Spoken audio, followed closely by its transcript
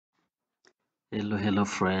Hello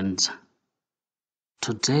friends.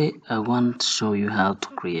 Today I want to show you how to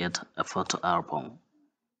create a photo album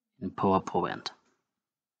in PowerPoint.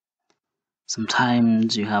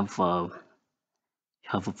 Sometimes you have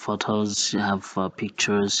photos, you have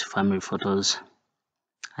pictures, family photos,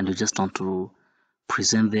 and you just want to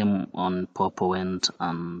present them on PowerPoint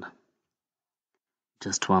and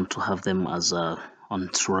just want to have them as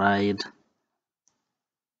on slide.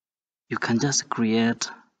 You can just create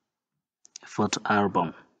a photo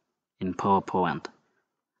album in PowerPoint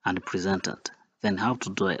and present it. Then how to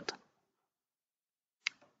do it?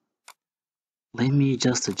 Let me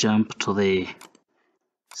just jump to the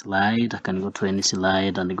slide. I can go to any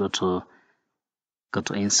slide and go to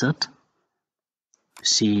insert.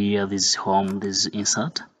 See here, this is home, this is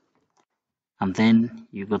insert, and then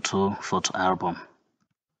you go to photo album.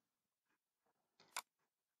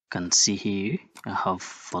 You can see here I have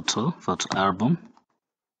photo album,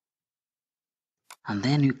 and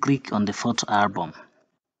then you click on the photo album.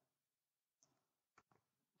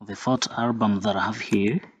 The photo album that I have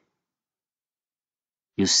here,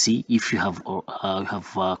 you see if you have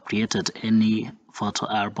created any photo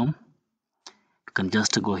album, you can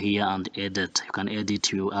just go here and edit. You can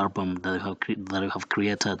edit your album that you have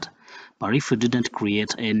created. But if you didn't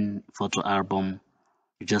create any photo album,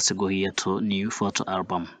 you just go here to new photo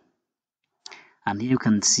album, and here you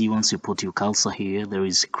can see once you put your cursor here, there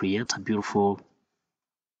is create a beautiful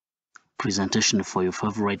presentation for your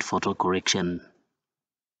favorite photo correction.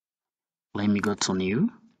 Let me go to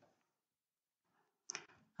new.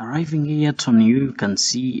 Arriving here to new, you can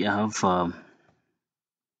see I have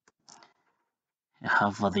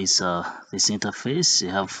this interface. You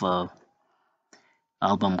have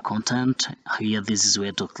album content. Here, this is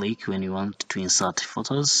where to click when you want to insert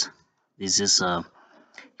photos. This is you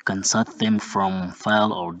can insert them from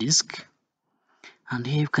file or disk, and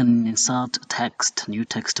here you can insert text, new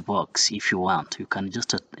text box if you want. You can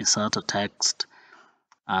just insert a text,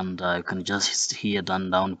 and you can just here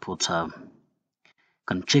down put you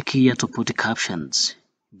can check here to put captions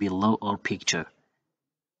below all picture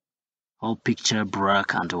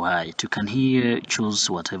black and white. You can here choose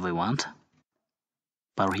whatever you want,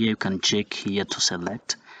 but here you can check here to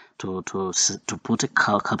select to put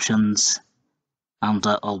captions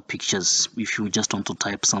under all pictures if you just want to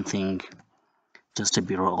type something just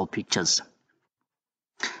below all pictures.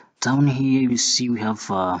 Down here you see we have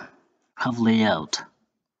layout.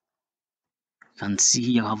 You can see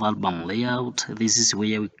here you have album layout. This is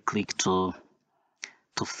where we click to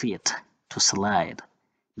fit, to slide.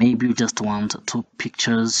 Maybe you just want 2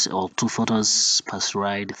 pictures or 2 photos per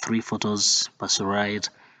slide, 3 photos per slide,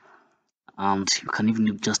 and you can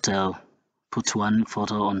even just put 1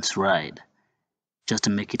 photo on slide just to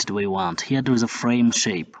make it the way you want. Here there is a frame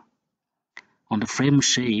shape. On the frame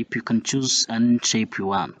shape, you can choose any shape you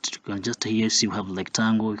want. You can just here see you have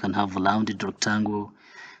rectangle, you can have a rounded rectangle,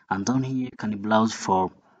 and down here you can browse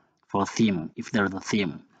for a theme if there is a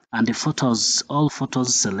theme. And the photos, all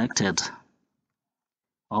selected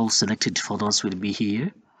photos will be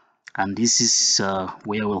here, and this is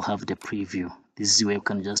where we'll have the preview. This is where you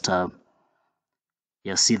can just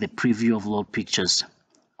see the preview of all pictures.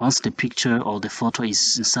 Once the picture or the photo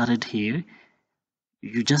is inserted here,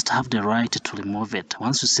 you just have the right to remove it.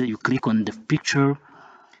 Once you click on the picture,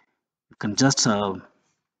 you can just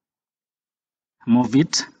move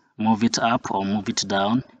it up or move it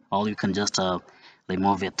down, or you can just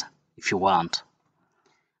remove it if you want.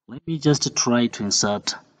 Let me just try to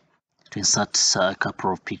insert a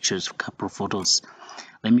couple of pictures, a couple of photos.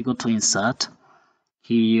 Let me go to insert.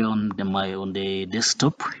 Here on the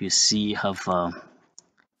desktop, you see have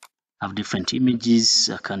different images.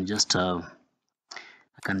 I can just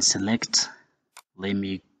I can select. Let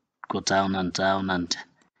me go down and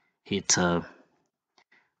hit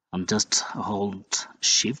and just hold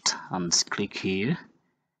shift and click here.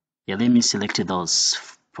 Yeah, let me select those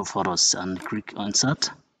photos and click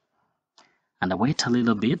insert, and I wait a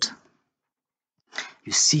little bit.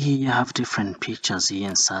 You see here you have different pictures here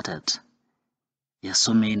inserted. Yeah,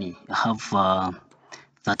 so many. I have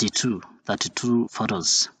 32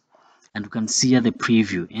 photos, and you can see here the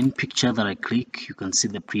preview. Any picture that I click, you can see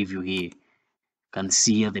the preview here. You can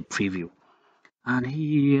see here the preview. And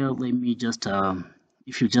here, let me just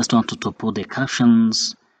if you just want to put the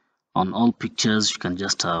captions on all pictures, you can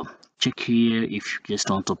just check here. If you just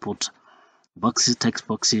want to put text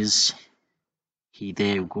boxes, here,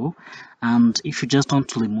 there you go. And if you just want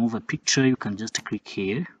to remove a picture, you can just click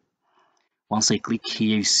here. Once I click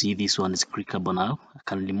here, you see this one is clickable now. I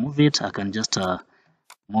can remove it. I can just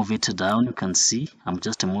move it down. You can see I'm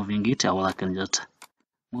just moving it, or I can just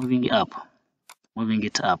moving it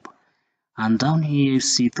up. And down here you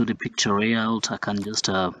see to the picture layout, I can just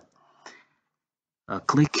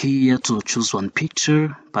click here to choose one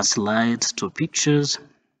picture, per slide, 2 pictures.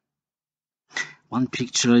 One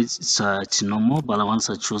picture it's normal, but once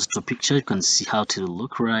I choose 2 pictures, you can see how it will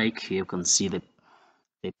look like. Here you can see the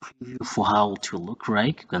preview for how it will look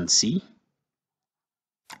like. You can see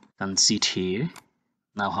it here.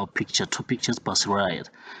 Now how 2 pictures per slide.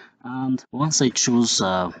 And once I choose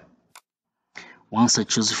 4,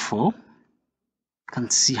 you can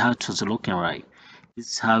see how it was looking like.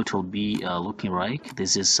 This is how it will be looking like.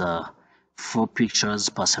 This is 4 pictures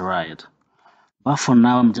per slide. But for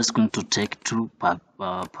now, I'm just going to take 2 per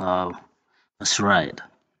slide.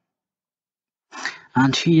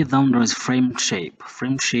 And here down there is frame shape.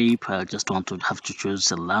 Frame shape, I just want to have to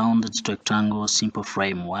choose a rounded rectangle, simple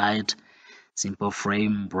frame wide, simple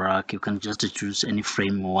frame black. You can just choose any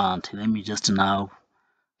frame you want. Let me just now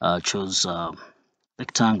choose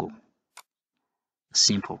rectangle,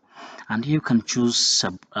 simple. And you can choose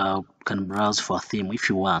can browse for a theme if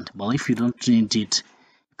you want, but if you don't need it,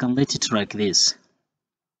 you can let it like this.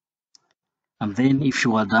 And then if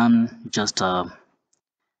you are done, just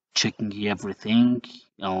checking here everything.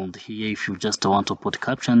 And here if you just want to put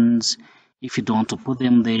captions, if you don't want to put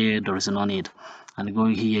them there is no need. And go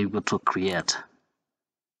here, you go to create,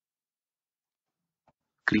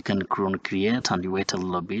 click on create, and you wait a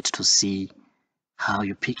little bit to see how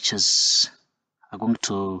your pictures are going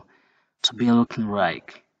to be looking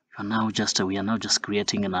like. We are now just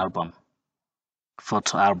creating an album,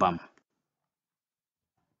 photo album.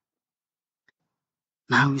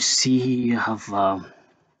 Now you see you have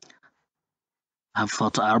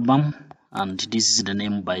photo album, and this is the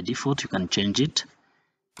name by default. You can change it.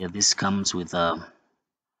 Yeah, this comes with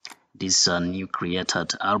this new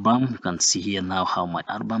created album. You can see here now how my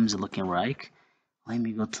album is looking like. Let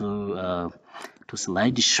me go to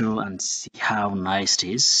slideshow and see how nice it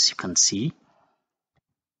is. You can see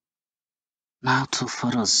now to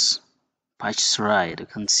photos, patch slide. You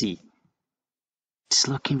can see it's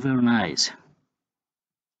looking very nice.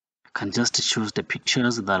 You can just choose the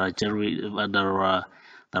pictures that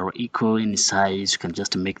are equal in size. You can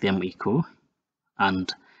just make them equal,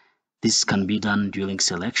 and this can be done during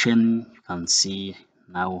selection. You can see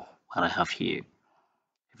now what I have here.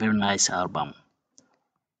 A very nice album.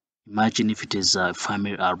 Imagine if it is a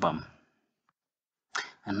family album.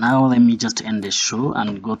 And now let me just end the show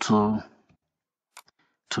and go to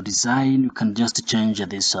design. You can just change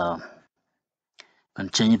this. You can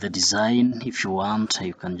change the design if you want.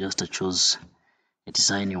 You can just choose a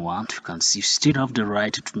design you want. You can see you still have the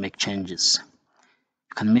right to make changes.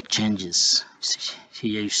 You can make changes.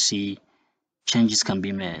 Here you see changes can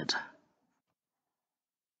be made.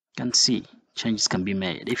 You can see changes can be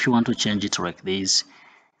made. If you want to change it like this,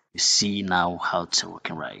 you see now how it's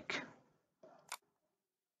looking like.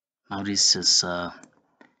 Now this is you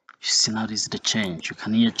see now this is the change. You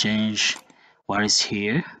can here change what is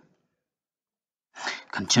here.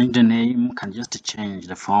 You can change the name. You can just change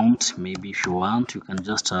the font. Maybe if you want, you can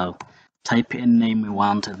just type any name you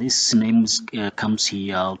want. This name comes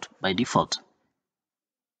here out by default.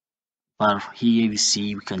 But here you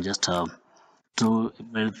see we can just do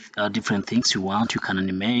different things you want. You can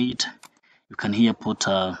animate. You can here put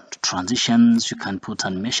transitions. You can put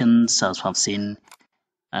animations, as I've seen.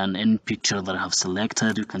 And any picture that I have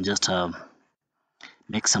selected, you can just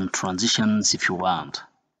make some transitions if you want.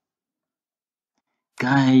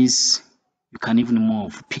 Guys, you can even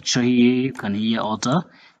move picture here. You can here order.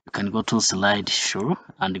 You can go to slideshow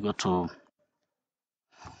and go to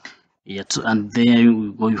and there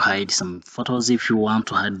you go. You hide some photos if you want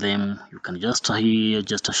to hide them. You can just here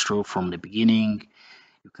just show from the beginning.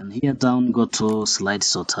 You can here down go to slide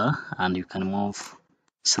sorter and you can move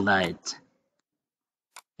slides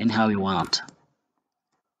anyhow you want.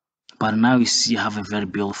 But now you see you have a very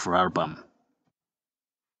beautiful album.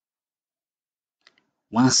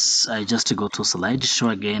 Once I just go to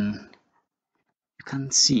slideshow again, you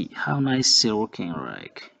can see how nice it's looking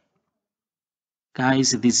like.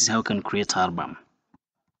 Guys, this is how you can create album.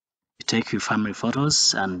 You take your family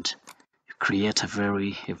photos and you create a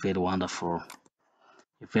very wonderful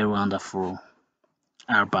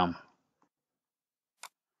album.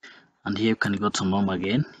 And here you can go to normal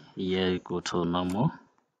again. Here you go to normal.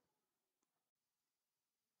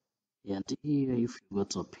 And here if you go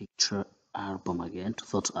to picture album again, to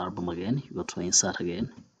photo album again, you go to insert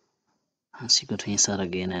again. Once you go to insert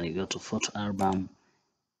again and you go to photo album,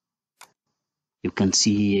 you can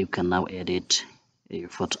see here you can now edit your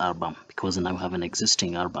photo album because now we have an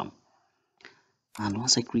existing album. And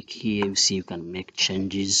once I click here, you see you can make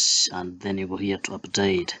changes, and then you go here to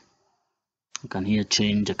update. You can here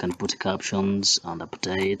change, I can put captions and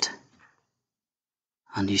update.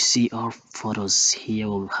 And you see all photos here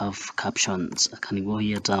will have captions. I can go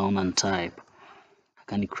here down and type. I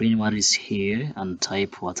can create what is here and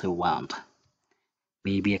type what I want.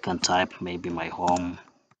 Maybe I can type maybe my home,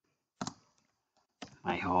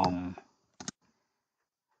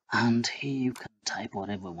 and here you can type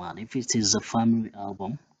whatever you want. If it is a family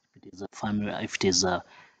album, if it is a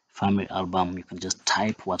family album, you can just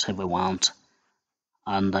type whatever you want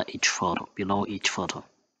under each photo, below each photo.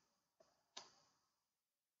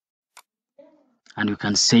 And you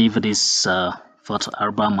can save this photo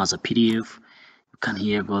album as a PDF. You can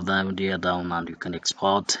here go down there down and you can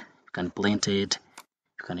export, you can print it,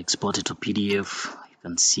 you can export it to PDF. You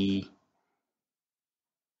can see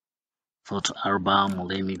photo album.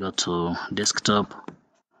 Let me go to desktop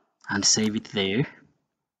and save it there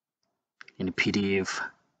in PDF.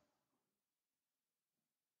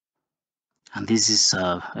 And this is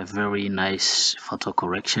a very nice photo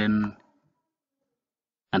correction,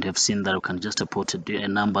 and you've seen that you can just put a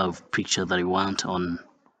number of pictures that you want on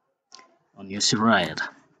UC Riot.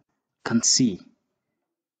 You can see,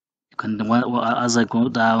 you can, as I go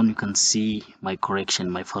down, you can see my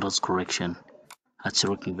correction, my photos correction. That's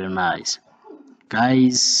looking very nice.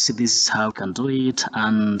 Guys, this is how you can do it,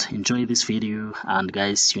 and enjoy this video, and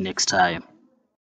guys, see you next time.